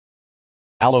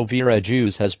Aloe vera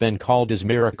juice has been called as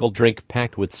miracle drink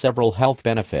packed with several health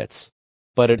benefits.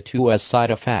 But it too has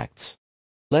side effects.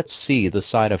 Let's see the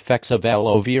side effects of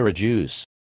aloe vera juice.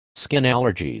 Skin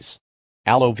allergies.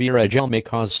 Aloe vera gel may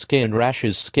cause skin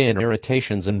rashes, skin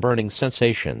irritations and burning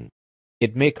sensation.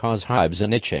 It may cause hives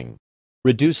and itching.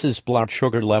 Reduces blood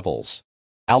sugar levels.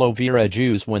 Aloe vera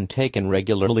juice when taken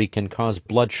regularly can cause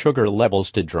blood sugar levels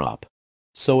to drop.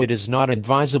 So it is not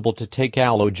advisable to take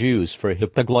aloe juice for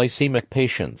hypoglycemic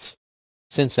patients.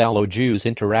 Since aloe juice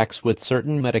interacts with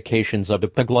certain medications of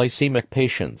hypoglycemic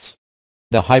patients,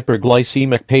 the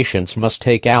hyperglycemic patients must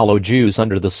take aloe juice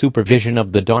under the supervision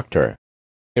of the doctor.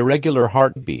 Irregular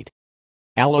heartbeat.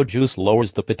 Aloe juice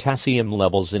lowers the potassium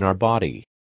levels in our body.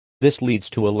 This leads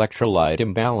to electrolyte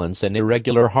imbalance and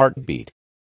irregular heartbeat.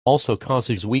 Also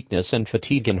causes weakness and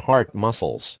fatigue in heart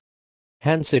muscles.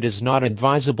 Hence it is not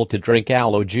advisable to drink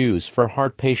aloe juice for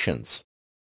heart patients.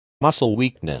 Muscle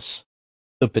weakness.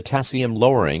 The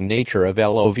potassium-lowering nature of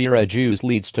aloe vera juice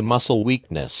leads to muscle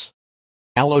weakness.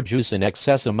 Aloe juice in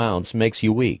excess amounts makes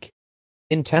you weak.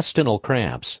 Intestinal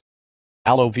cramps.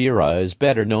 Aloe vera is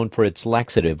better known for its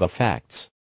laxative effects.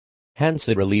 Hence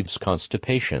it relieves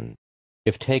constipation.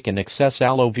 If taken excess,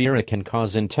 aloe vera can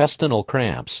cause intestinal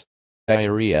cramps,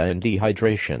 diarrhea and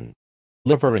dehydration,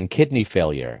 liver and kidney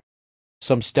failure.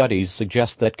 Some studies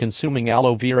suggest that consuming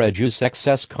aloe vera juice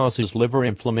excess causes liver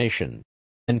inflammation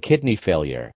and kidney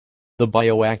failure. The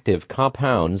bioactive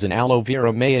compounds in aloe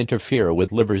vera may interfere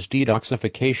with liver's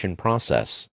detoxification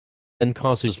process and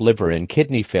causes liver and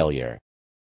kidney failure.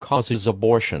 Causes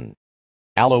abortion.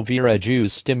 Aloe vera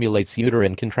juice stimulates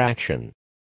uterine contraction.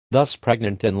 Thus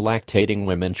pregnant and lactating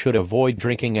women should avoid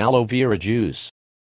drinking aloe vera juice.